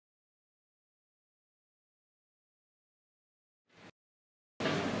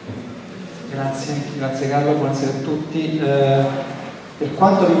Grazie Carlo, buonasera a tutti. Per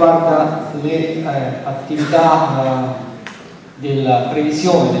quanto riguarda le attività della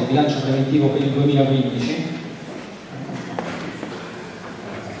previsione del bilancio preventivo per il 2015,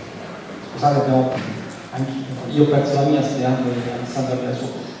 scusate, io ho perso la mia studiando Alessandro la sua.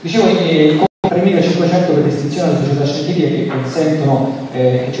 Dicevo che 3.500 per l'istituzione delle società scientifiche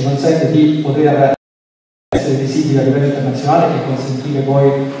che ci consente di poter essere visibili a livello internazionale e consentire poi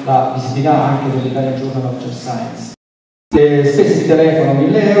la visibilità anche dell'Italia Journal of Science. Spese di telefono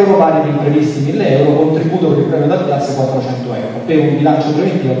 1.000 euro, vari imprevisti 1.000 euro, contributo per il premio da classe 400 euro, per un bilancio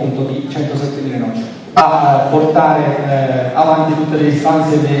preventivo appunto di 107.900 a portare avanti tutte le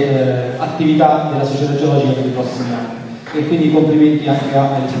istanze e le attività della società geologica per i prossimi anni. E quindi complimenti anche a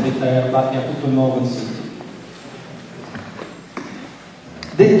Petitta e a tutto il nuovo consiglio.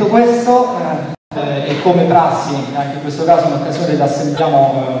 Detto questo, e come prassi, anche in questo caso in occasione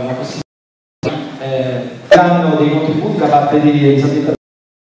assembliamo la possibilità danno dei contributi da parte di Elisabetta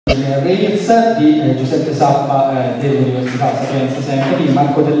Reitz, di Giuseppe Sappa dell'Università Sapienza sempre, di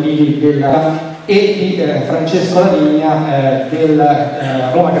Marco Dallini e di Francesco Lavigna del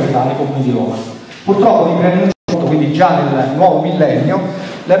Roma Capitale, Comune di Roma. Purtroppo vi preannuncio, quindi già nel nuovo millennio,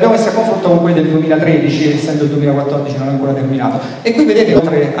 le abbiamo messe a confronto con quelli del 2013, essendo il 2014 non è ancora terminato. E qui vedete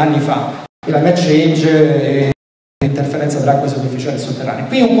 3 anni fa, il climate change e l'interferenza tra acque superficiali e sotterranee.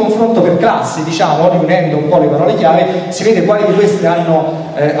 Qui un confronto per classi, diciamo, riunendo un po' le parole chiave, si vede quali di queste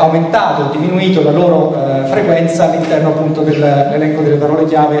hanno aumentato o diminuito la loro frequenza all'interno appunto dell'elenco delle parole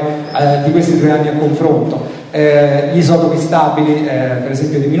chiave di questi 3 anni a confronto. Gli isotopi stabili per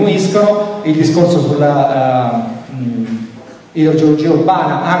esempio diminuiscono, il discorso sulla idrogeologia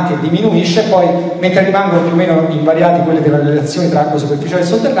urbana anche diminuisce, poi mentre rimangono più o meno invariati quelle delle relazioni tra acque superficiali e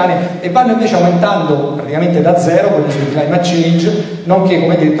sotterranee, e vanno invece aumentando praticamente da zero quelli sul climate change, nonché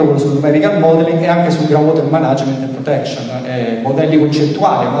come detto quello sul numerical modeling e anche sul groundwater management and protection, modelli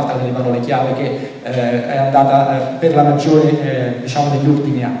concettuali, un'altra delle parole chiave che è andata per la maggiore diciamo negli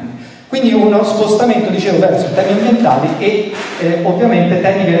ultimi anni. Quindi uno spostamento, dicevo, verso temi ambientali e ovviamente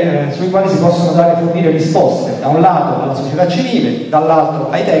temi sui quali si possono fornire risposte, da un lato alla società civile, dall'altro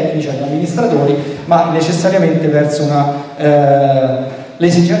ai tecnici, agli amministratori, ma necessariamente verso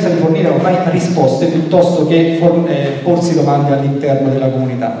l'esigenza di fornire ormai risposte piuttosto che porsi domande all'interno della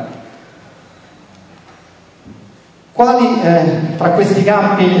comunità. Quali tra questi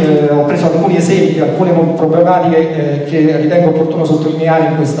campi ho preso alcuni esempi, alcune problematiche che ritengo opportuno sottolineare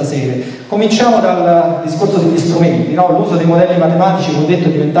in questa sede. Cominciamo dal discorso degli strumenti, no? L'uso dei modelli matematici, come ho detto,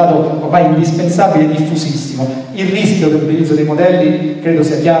 è diventato ormai indispensabile e diffusissimo. Il rischio dell'utilizzo dei modelli credo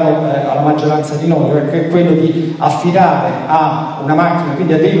sia chiaro alla maggioranza di noi, perché è quello di affidare a una macchina,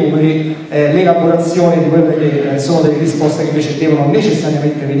 quindi a dei numeri, l'elaborazione di quelle che sono delle risposte che invece devono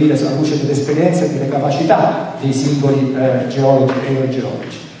necessariamente venire sulla luce dell'esperienza e delle capacità dei singoli geologi e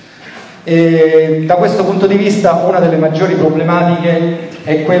idrogeologi. Da questo punto di vista una delle maggiori problematiche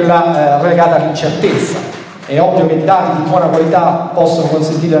è quella legata all'incertezza. È ovvio che dati di buona qualità possono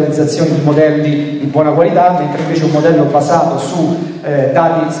consentire la realizzazione di modelli di buona qualità, mentre invece un modello basato su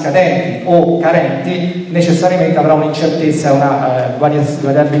dati scadenti o carenti necessariamente avrà un'incertezza e una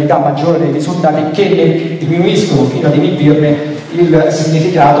variabilità maggiore dei risultati che ne diminuiscono fino ad inibirne il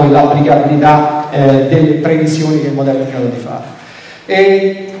significato e l'applicabilità delle previsioni che il modello è in grado di fare.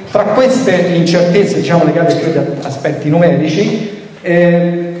 E tra queste incertezze, diciamo, legate più ad aspetti numerici,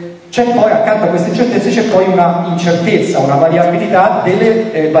 c'è poi, accanto a queste incertezze, c'è poi una incertezza, una variabilità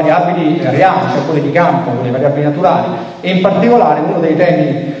delle variabili reali, cioè quelle di campo, quelle variabili naturali, e in particolare uno dei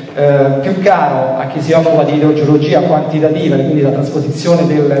temi più caro a chi si occupa di idrogeologia quantitativa, e quindi la trasposizione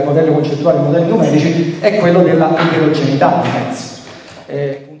del modello concettuale ai modelli numerici, è quello della eterogeneità dei pezzi.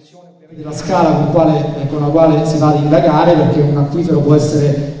 La scala con la quale si va ad indagare, perché un acquifero può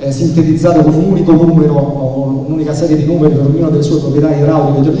essere sintetizzato con un unico numero o un'unica serie di numeri per ognuna delle sue proprietà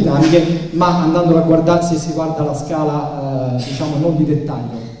idrauliche e idrodinamiche, ma andando a guardare, se si guarda la scala diciamo non di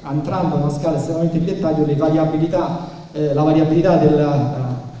dettaglio, entrando in una scala estremamente di dettaglio, le variabilità, la variabilità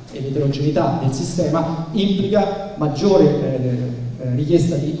e l'eterogeneità del sistema implica maggiore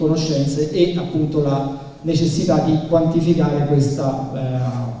richiesta di conoscenze e appunto la necessità di quantificare questa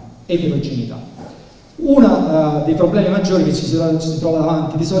eterogeneità. Uno dei problemi maggiori che ci si trova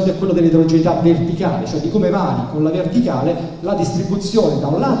davanti di solito è quello dell'eterogeneità verticale, cioè di come vari con la verticale la distribuzione da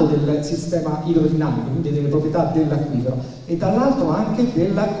un lato del sistema idrodinamico, quindi delle proprietà dell'acquifero, e dall'altro anche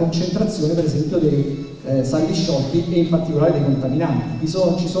della concentrazione per esempio dei sali disciolti e in particolare dei contaminanti.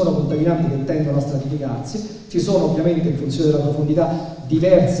 Ci sono contaminanti che tendono a stratificarsi, ci sono ovviamente in funzione della profondità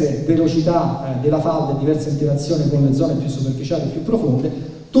diverse velocità della falda e diverse interazioni con le zone più superficiali e più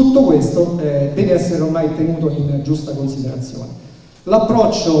profonde, Tutto questo deve essere ormai tenuto in giusta considerazione.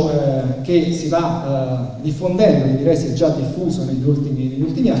 L'approccio che si va diffondendo, che direi si è già diffuso negli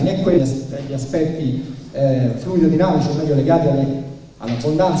ultimi anni, è quello degli aspetti fluidodinamici, o meglio legati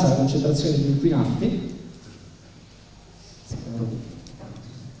all'abbondanza e alla concentrazione di inquinanti,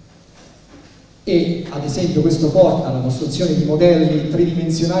 e ad esempio questo porta alla costruzione di modelli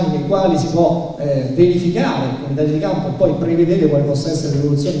tridimensionali nei quali si può verificare con i dati di campo e poi prevedere quale possa essere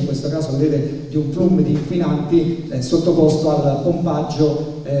l'evoluzione, in questo caso vedete, di un plume di inquinanti sottoposto al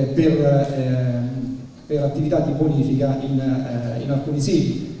pompaggio per attività di bonifica in alcuni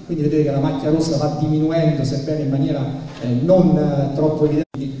siti. Quindi vedete che la macchia rossa va diminuendo, sebbene in maniera non troppo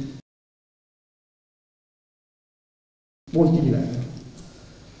evidente, molti livelli.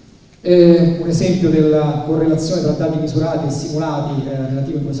 Un esempio della correlazione tra dati misurati e simulati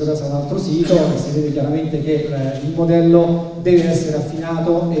relativo in questo caso a un altro sito, si vede chiaramente che il modello deve essere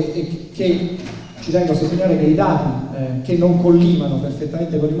affinato e che ci tengo a sottolineare che i dati che non collimano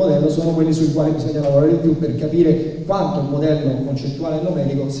perfettamente con il modello sono quelli sui quali bisogna lavorare di più per capire quanto il modello concettuale e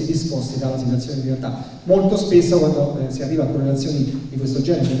numerico si discosti dalla situazione di realtà. Molto spesso quando si arriva a correlazioni di questo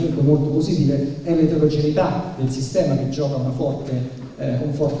genere, comunque molto positive, è l'eterogeneità del sistema che gioca un forte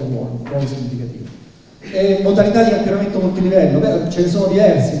ruolo significativo. Modalità di campionamento multilivello, ce ne sono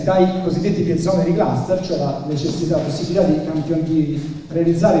diversi, dai cosiddetti piezometri cluster, cioè la possibilità di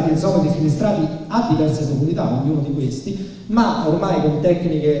realizzare piezometri finestrati a diverse profondità, ognuno di questi, ma ormai con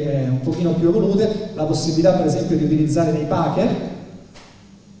tecniche un pochino più evolute, la possibilità per esempio di utilizzare dei packer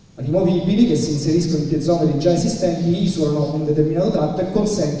rimovibili che si inseriscono in piezometri già esistenti, isolano un determinato tratto e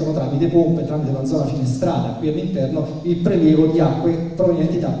consentono tramite pompe, tramite una zona finestrata qui all'interno, il prelievo di acque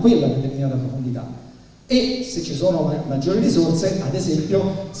provenienti da quella determinata profondità. E se ci sono maggiori risorse, ad esempio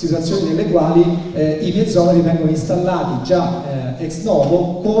situazioni nelle quali i piezometri vengono installati già ex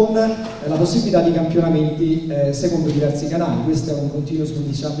novo con la possibilità di campionamenti secondo diversi canali. Questo è un continuous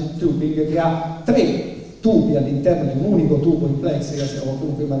conditioned tubing che ha 3 tubi all'interno di un unico tubo in plexiglass o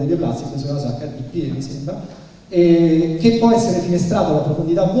comunque in materia plastica, in questo caso HDP mi sembra, che può essere finestrato alla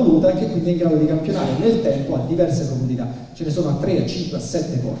profondità voluta e che quindi è in grado di campionare nel tempo a diverse profondità. Ce ne sono a 3, a 5, a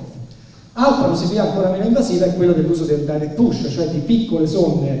 7 porte. Altra possibilità ancora meno invasiva è quella dell'uso del direct push, cioè di piccole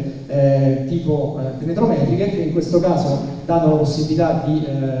sonde tipo penetrometriche che in questo caso danno la possibilità di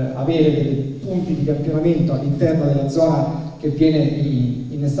avere dei punti di campionamento all'interno della zona che viene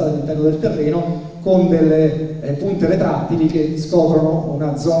innestata all'interno del terreno con delle punte retrattili che scoprono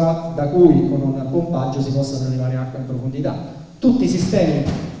una zona da cui con un pompaggio si possa prelevare acqua in profondità. Tutti i sistemi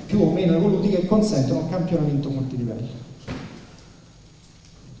più o meno evoluti che consentono campionamento multilivello.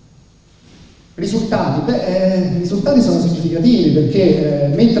 Risultati? I risultati sono significativi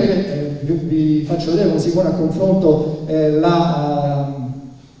perché mentre vi faccio vedere come si pone a confronto la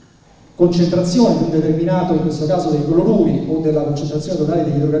concentrazione di un determinato, in questo caso dei cloruri o della concentrazione totale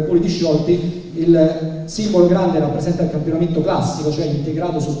degli idrocarburi disciolti, il simbolo grande rappresenta il campionamento classico, cioè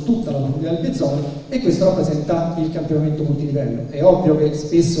integrato su tutta la profondità del piezometro, e questo rappresenta il campionamento multilivello. È ovvio che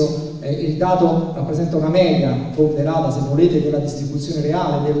spesso il dato rappresenta una media ponderata, se volete, della distribuzione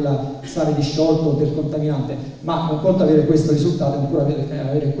reale del sale disciolto o del contaminante, ma non conta avere questo risultato, oppure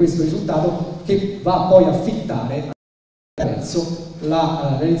avere questo risultato che va poi a fittare attraverso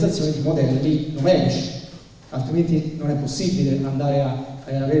la realizzazione di modelli numerici, altrimenti non è possibile andare a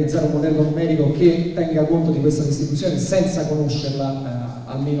realizzare un modello numerico che tenga conto di questa distribuzione senza conoscerla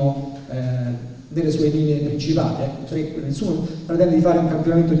almeno delle sue linee principali. Nessuno pretende di fare un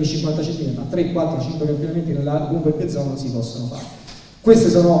campionamento di 50 cm, ma 3, 4, 5 campionamenti lungo il piezometro si possono fare. Queste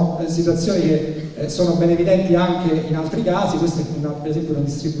sono situazioni che sono ben evidenti anche in altri casi. Questa è per esempio una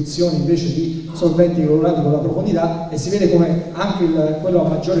distribuzione invece di solventi colorati con la profondità, e si vede come anche quello a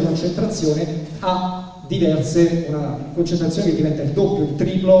maggiore concentrazione ha una concentrazione che diventa il doppio, il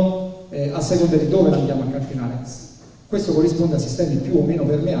triplo a seconda di dove la andiamo a campionare. Questo corrisponde a sistemi più o meno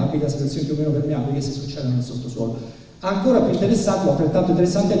permeabili, a situazioni più o meno permeabili che si succedono nel sottosuolo. Ancora più interessante, o altrettanto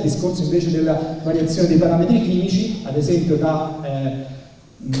interessante, è il discorso invece della variazione dei parametri chimici, ad esempio da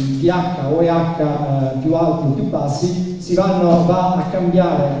pH o EH più alti o più bassi, va a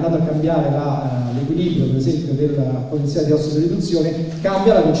cambiare, andando a cambiare l'equilibrio per esempio del potenziale di ossido di riduzione,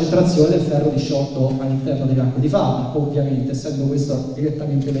 cambia la concentrazione del ferro disciolto all'interno delle acque di falda, ovviamente, essendo questo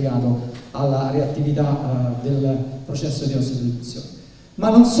direttamente legato alla reattività del processo di ossido di riduzione. Ma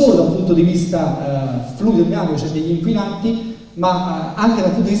non solo dal punto di vista fluido dinamico, cioè degli inquinanti, ma anche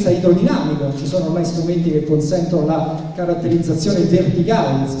dal punto di vista idrodinamico. Ci sono ormai strumenti che consentono la caratterizzazione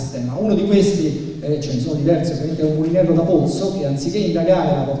verticale del sistema. Uno di questi, ce ne sono diversi, ovviamente è un mulinello da pozzo che anziché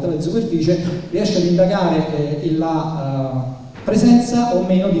indagare la portata di superficie riesce ad indagare presenza o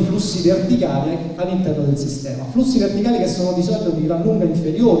meno di flussi verticali all'interno del sistema. Flussi verticali che sono di solito di gran lunga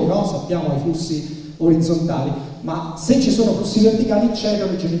inferiori, no? Sappiamo, ai flussi orizzontali, ma se ci sono flussi verticali c'è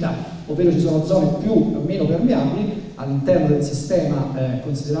eterogeneità, ovvero ci sono zone più o meno permeabili all'interno del sistema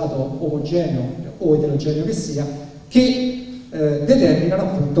considerato omogeneo o eterogeneo che sia, che determinano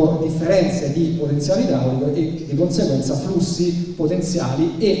appunto differenze di potenziale idraulico e di conseguenza flussi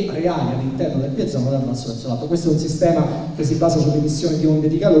potenziali e reali all'interno del piezometro dal basso verso l'alto. Questo è un sistema che si basa sull'emissione di onde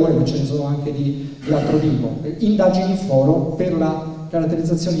di calore, ma ce ne sono anche di altro tipo. Indagini in foro per la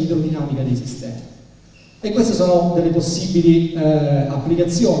caratterizzazione idrodinamica dei sistemi. E queste sono delle possibili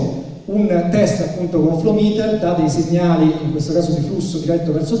applicazioni. Un test appunto con flow meter dà dei segnali, in questo caso di flusso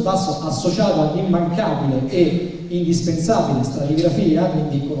diretto verso il basso, associato all'immancabile e indispensabile stratigrafia,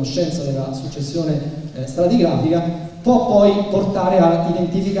 quindi conoscenza della successione stratigrafica, può poi portare a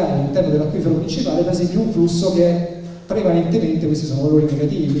identificare all'interno dell'acquifero principale per esempio un flusso che prevalentemente, questi sono valori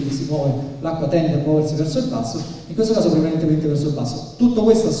negativi, quindi si muove, l'acqua tende a muoversi verso il basso, in questo caso prevalentemente verso il basso. Tutto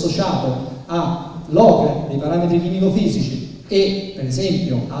questo associato all'opera dei parametri chimico-fisici e per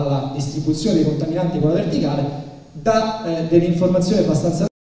esempio alla distribuzione dei contaminanti con la verticale dà delle informazioni abbastanza.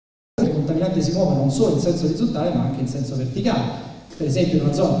 I contaminanti si muovono non solo in senso orizzontale ma anche in senso verticale. Per esempio in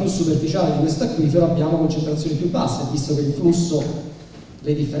una zona più superficiale di questo acquifero abbiamo concentrazioni più basse, visto che il flusso,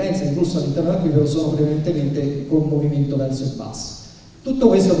 le differenze di flusso all'interno dell'acquifero sono prevalentemente con movimento verso il basso. Tutto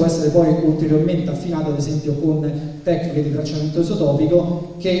questo può essere poi ulteriormente affinato ad esempio con tecniche di tracciamento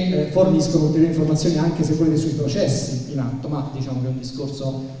isotopico che forniscono ulteriori informazioni anche se volete sui processi in atto, ma diciamo che è un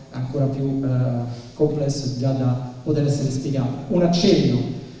discorso ancora più complesso già da poter essere spiegato. Un accenno,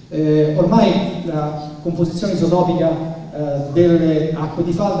 ormai la composizione isotopica delle acque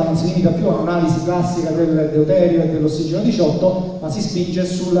di falda non si limita più a un'analisi classica del deuterio e dell'ossigeno 18, ma si spinge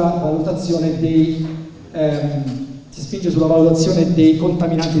sulla valutazione dei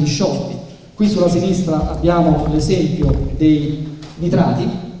contaminanti disciolti. Qui sulla sinistra abbiamo l'esempio dei nitrati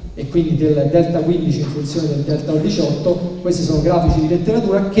e quindi del delta 15 in funzione del delta 18. Questi sono grafici di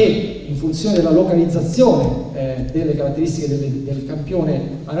letteratura che in funzione della localizzazione delle caratteristiche del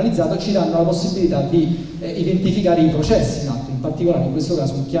campione analizzato ci danno la possibilità di identificare i processi in atto, in particolare in questo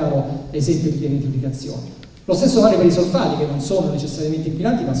caso un chiaro esempio di denitrificazione. Lo stesso vale per i solfati, che non sono necessariamente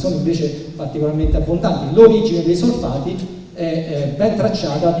inquinanti ma sono invece particolarmente abbondanti. L'origine dei solfati è ben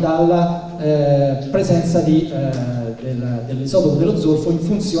tracciata dalla presenza dell'isotopo dello zolfo in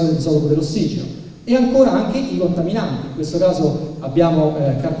funzione dell'isotopo dell'ossigeno. E ancora anche i contaminanti, in questo caso abbiamo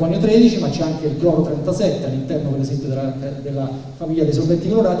carbonio 13 ma c'è anche il cloro 37 all'interno per esempio della famiglia dei solventi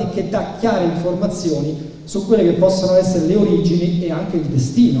colorati, che dà chiare informazioni su quelle che possono essere le origini e anche il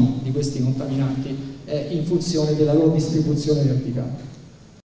destino di questi contaminanti in funzione della loro distribuzione verticale.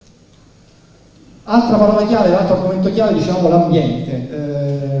 Altra parola chiave, l'altro argomento chiave, diciamo l'ambiente.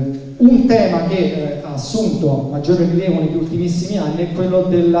 Un tema che ha assunto maggiore rilievo negli ultimissimi anni è quello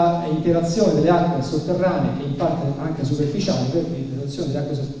della interazione delle acque sotterranee e in parte anche superficiali, per l'interazione delle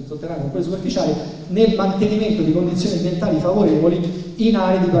acque sotterranee con quelle superficiali, nel mantenimento di condizioni ambientali favorevoli in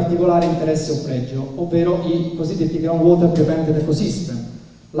aree di particolare interesse o pregio, ovvero i cosiddetti groundwater dependent ecosystem.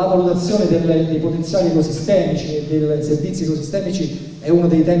 La valutazione dei potenziali ecosistemici e dei servizi ecosistemici è uno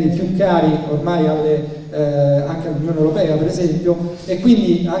dei temi più cari ormai anche all'Unione Europea per esempio, e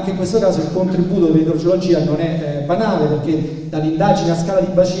quindi anche in questo caso il contributo dell'idrogeologia non è banale, perché dall'indagine a scala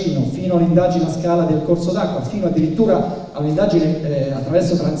di bacino fino all'indagine a scala del corso d'acqua fino addirittura all'indagine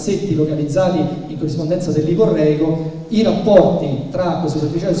attraverso transetti localizzati in corrispondenza dell'iporreico, i rapporti tra acque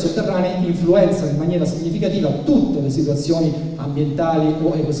superficiali e sotterranee influenzano in maniera significativa tutte le situazioni ambientali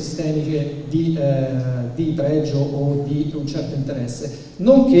o ecosistemiche di pregio o di un certo interesse,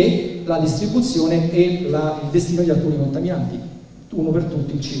 nonché la distribuzione e il destino di alcuni contaminanti, uno per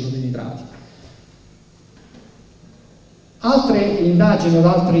tutti il ciclo dei nitrati. Altre indagini o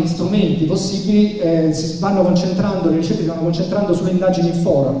altri strumenti possibili si vanno concentrando, le ricerche si vanno concentrando sulle indagini in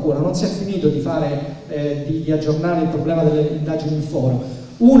foro ancora, non si è finito di di aggiornare il problema delle indagini in foro.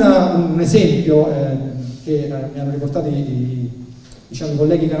 Un esempio che mi hanno riportato i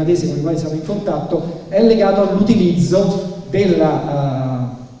colleghi canadesi con i quali siamo in contatto è legato all'utilizzo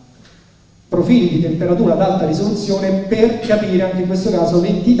della profili di temperatura ad alta risoluzione per capire anche in questo caso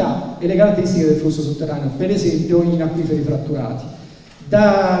l'entità e le caratteristiche del flusso sotterraneo, per esempio in acquiferi fratturati.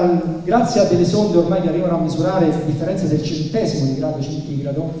 Grazie a delle sonde ormai che arrivano a misurare differenze del centesimo di grado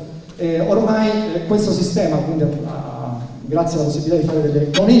centigrado, ormai questo sistema, quindi grazie alla possibilità di fare delle,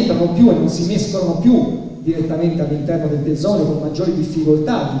 non entrano più e non si mescolano più direttamente all'interno del piezometro con maggiori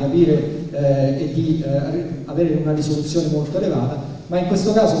difficoltà di capire e di avere una risoluzione molto elevata, ma in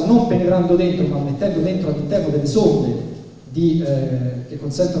questo caso non penetrando dentro ma mettendo dentro all'interno delle sonde che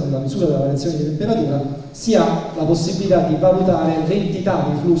consentono la misura della variazione di temperatura, sia la possibilità di valutare l'entità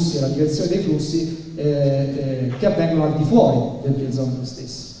dei flussi e la direzione dei flussi che avvengono al di fuori del piezometro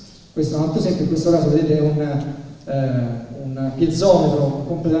stesso. Questo è un altro esempio. In questo caso vedete un piezometro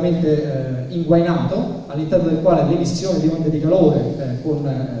completamente inguainato, all'interno del quale l'emissione di onde di calore con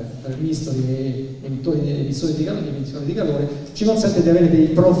misto di emissioni di calore ci consente di avere dei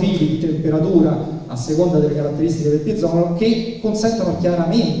profili di temperatura a seconda delle caratteristiche del piezometro che consentono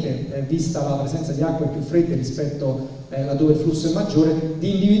chiaramente, vista la presenza di acque più fredde rispetto laddove il flusso è maggiore,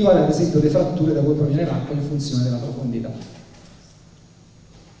 di individuare ad esempio le fratture da cui proviene l'acqua in funzione della profondità.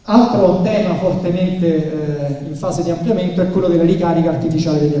 Altro tema fortemente in fase di ampliamento è quello della ricarica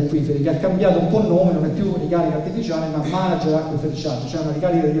artificiale degli acquiferi, che ha cambiato un po' il nome, non è più ricarica artificiale ma manager aquifer charge, cioè una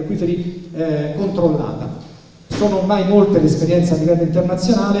ricarica degli acquiferi controllata. Sono ormai molte le esperienze a livello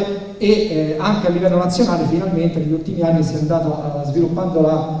internazionale e anche a livello nazionale finalmente negli ultimi anni si è andata sviluppando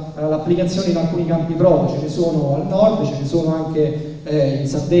l'applicazione in alcuni campi pro, ce ne sono al nord, ce ne sono anche in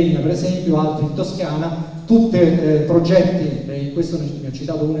Sardegna per esempio, altri in Toscana, tutti progetti, in questo ne ho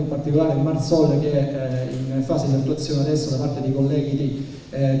citato uno in particolare, il Marsol, che è in fase di attuazione adesso da parte dei colleghi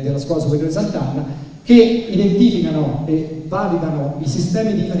della Scuola Superiore Sant'Anna, che identificano e validano i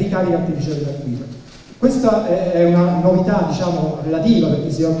sistemi di ricarica artificiale dell'acquifero. Questa è una novità, diciamo, relativa per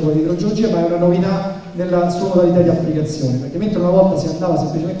chi si occupa di idrogeologia, ma è una novità nella sua modalità di applicazione, perché mentre una volta si andava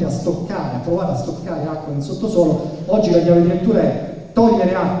semplicemente a stoccare, a provare a stoccare acqua nel sottosuolo, oggi la chiave di lettura è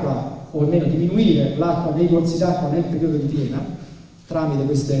togliere acqua, o almeno diminuire l'acqua nei corsi d'acqua nel periodo di piena, tramite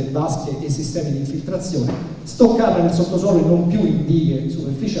queste vasche e sistemi di infiltrazione, stoccarla nel sottosuolo e non più in dighe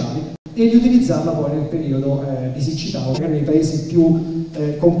superficiali, e riutilizzarla poi nel periodo di siccità, o magari nei paesi più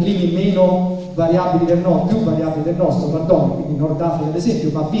con climi meno variabili del nord, più variabili del nostro, quindi Nord Africa ad esempio,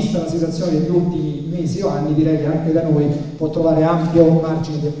 ma vista la situazione degli ultimi mesi o anni, direi che anche da noi può trovare ampio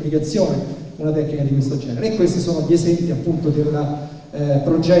margine di applicazione una tecnica di questo genere. E questi sono gli esempi appunto del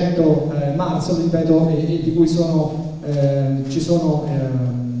progetto Marsol, ripeto, e di cui ci sono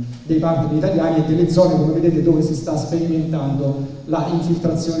dei partner italiani e delle zone, come vedete, dove si sta sperimentando la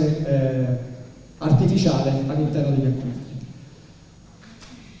infiltrazione artificiale all'interno degli acquiferi.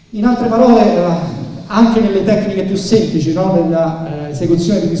 In altre parole, anche nelle tecniche più semplici, no, nella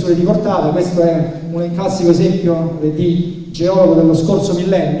esecuzione di misure di portata, questo è un classico esempio di geologo dello scorso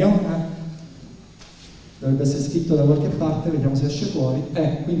millennio, dovrebbe essere scritto da qualche parte, vediamo se esce fuori,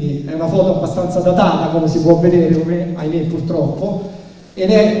 quindi è una foto abbastanza datata, come si può vedere, come ahimè purtroppo, ed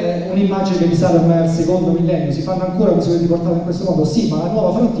è un'immagine che risale ormai al secondo millennio. Si fanno ancora misure di portata in questo modo? Sì, ma la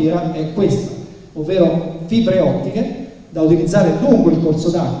nuova frontiera è questa, ovvero fibre ottiche da utilizzare lungo il corso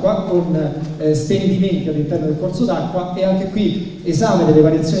d'acqua, con stendimenti all'interno del corso d'acqua, e anche qui esame delle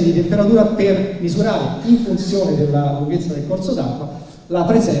variazioni di temperatura per misurare, in funzione della lunghezza del corso d'acqua, la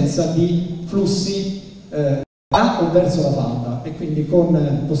presenza di flussi a o verso la falda, e quindi con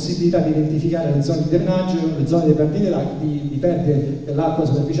possibilità di identificare le zone di drenaggio, le zone di perdite dell'acqua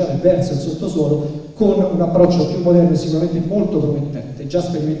superficiale verso il sottosuolo, con un approccio più moderno e sicuramente molto promettente, già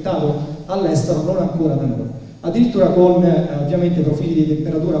sperimentato all'estero, non ancora da noi. Addirittura con ovviamente profili di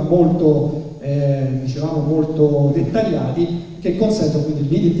temperatura molto, dicevamo, molto dettagliati, che consentono quindi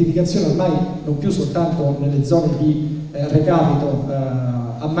l'identificazione ormai non più soltanto nelle zone di recapito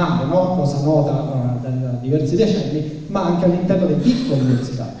a mare, no? Cosa nota da diversi decenni, ma anche all'interno dei piccoli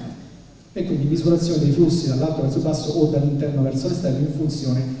corsi d'acqua, e quindi misurazione dei flussi dall'alto verso il basso o dall'interno verso l'esterno in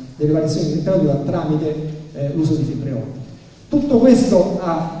funzione delle variazioni di temperatura tramite l'uso di fibre ottiche. Tutto questo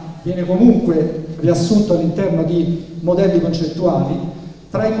viene comunque riassunto all'interno di modelli concettuali,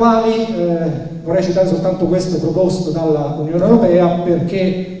 tra i quali vorrei citare soltanto questo proposto dalla Unione Europea,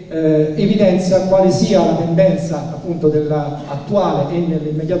 perché evidenzia quale sia la tendenza appunto attuale e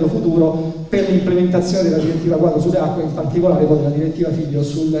nell'immediato futuro per l'implementazione della direttiva quadro sulle acque, in particolare poi della direttiva figlia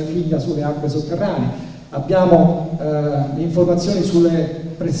sulle acque sotterranee. Abbiamo informazioni sulle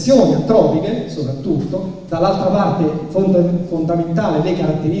pressioni antropiche, soprattutto, dall'altra parte fondamentale le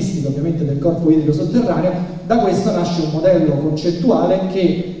caratteristiche ovviamente del corpo idrico sotterraneo. Da questo nasce un modello concettuale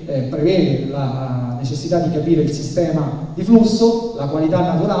che prevede la necessità di capire il sistema di flusso, la qualità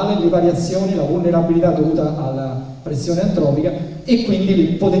naturale, le variazioni, la vulnerabilità dovuta alla pressione antropica e quindi i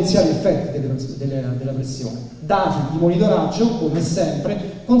potenziali effetti della pressione. Dati di monitoraggio, come sempre,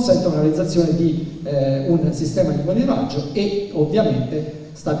 consentono la realizzazione di un sistema di monitoraggio e ovviamente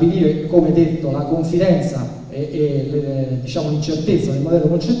stabilire, come detto, la confidenza e diciamo, l'incertezza del modello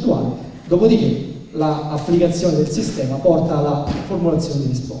concettuale, dopodiché l'applicazione del sistema porta alla formulazione di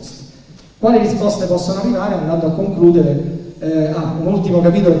risposte. Quali risposte possono arrivare? Andando a concludere, un ultimo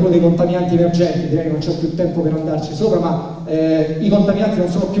capitolo è quello dei contaminanti emergenti, direi che non c'è più tempo per andarci sopra, ma i contaminanti non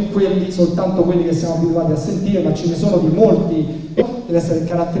sono più soltanto quelli che siamo abituati a sentire, ma ce ne sono di molti, deve essere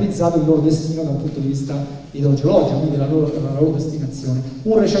caratterizzato il loro destino da un punto di vista idrogeologico, quindi la loro destinazione.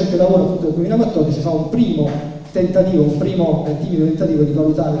 Un recente lavoro appunto del 2014 fa un primo tentativo, timido tentativo di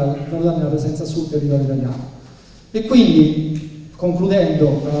valutare la presenza sul territorio italiano. E quindi,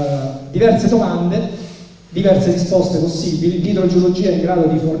 concludendo, diverse domande, diverse risposte possibili. L'idrogeologia è in grado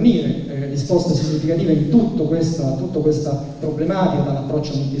di fornire risposte significative in tutta questa problematica,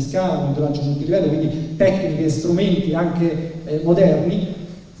 dall'approccio multiscala, monitoraggio multilivello, quindi tecniche e strumenti anche moderni,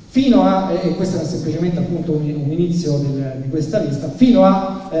 fino a, e questo è semplicemente appunto un inizio di questa lista, fino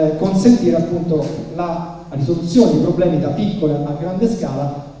a consentire appunto la risoluzione di problemi da piccola a grande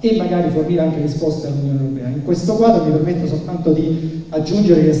scala e magari fornire anche risposte all'Unione Europea. In questo quadro mi permetto soltanto di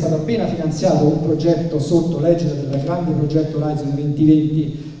aggiungere che è stato appena finanziato un progetto sotto l'egida del grande progetto Horizon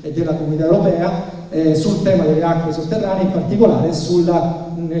 2020 della Comunità Europea sul tema delle acque sotterranee, in particolare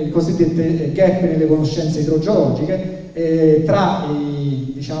sulle cosiddette gap nelle conoscenze idrogeologiche.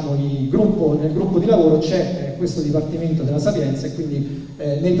 Nel gruppo di lavoro c'è questo Dipartimento della Sapienza e quindi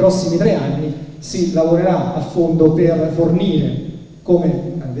nei prossimi 3 anni si lavorerà a fondo per fornire, come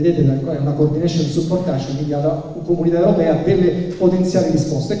vedete è una coordination support action, quindi alla Comunità Europea, delle potenziali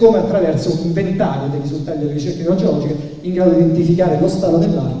risposte, come attraverso un inventario dei risultati delle ricerche idrogeologiche in grado di identificare lo stato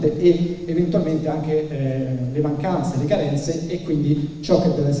dell'arte e eventualmente anche le mancanze, le carenze e quindi ciò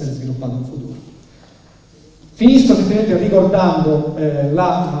che deve essere sviluppato in futuro. Finisco semplicemente ricordando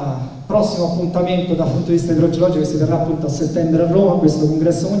il prossimo appuntamento dal punto di vista idrogeologico che si terrà appunto a settembre a Roma, questo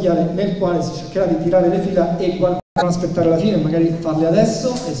congresso mondiale, nel quale si cercherà di tirare le fila e qualcuno aspettare la fine e magari farle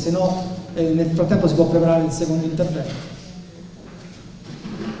adesso, e se no nel frattempo si può preparare il secondo intervento.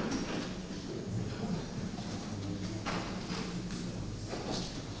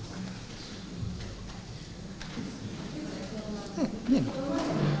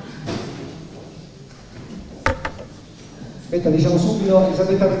 Aspetta, diciamo subito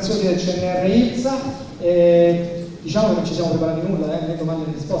Elisabetta Preziosi del CNR ILSA, diciamo che non ci siamo preparati nulla, né domande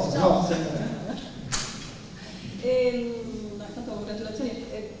né risposte, no? Intanto congratulazioni,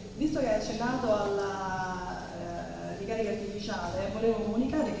 visto che hai accennato alla ricarica artificiale, volevo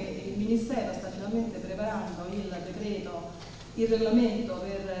comunicare che il Ministero sta finalmente preparando il decreto, il regolamento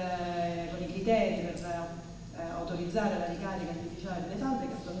con i criteri per autorizzare la ricarica artificiale delle falde,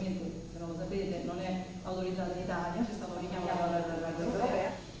 che attualmente, se non lo sapete, non è autorizzata in Italia, c'è stato un richiamo dalla Europea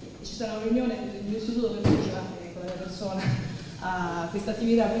e ci sarà una riunione dell'istituto per luce anche con la persona a questa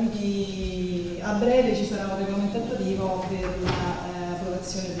attività, quindi a breve ci sarà un regolamento attuativo per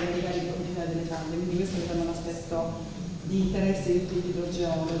l'approvazione della ricarica artificiale delle falde, quindi questo mi sembra un aspetto di interesse di tutti gli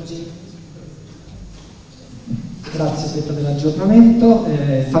idrogeologi. Grazie Aspetta dell'aggiornamento,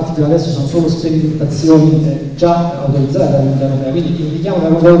 infatti per adesso sono solo sperimentazioni già autorizzate dall'Unione Europea, quindi il richiamo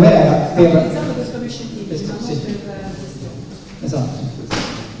dell'Unione Europea per scopi scientifici, ma non per questioni. Esatto,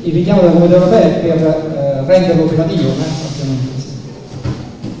 il richiamo della Comunità Europea è per renderlo operativo, ovviamente. Sì.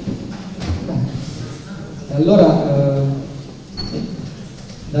 Allora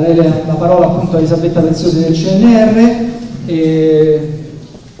darei la parola appunto a Elisabetta Preziosi del CNR.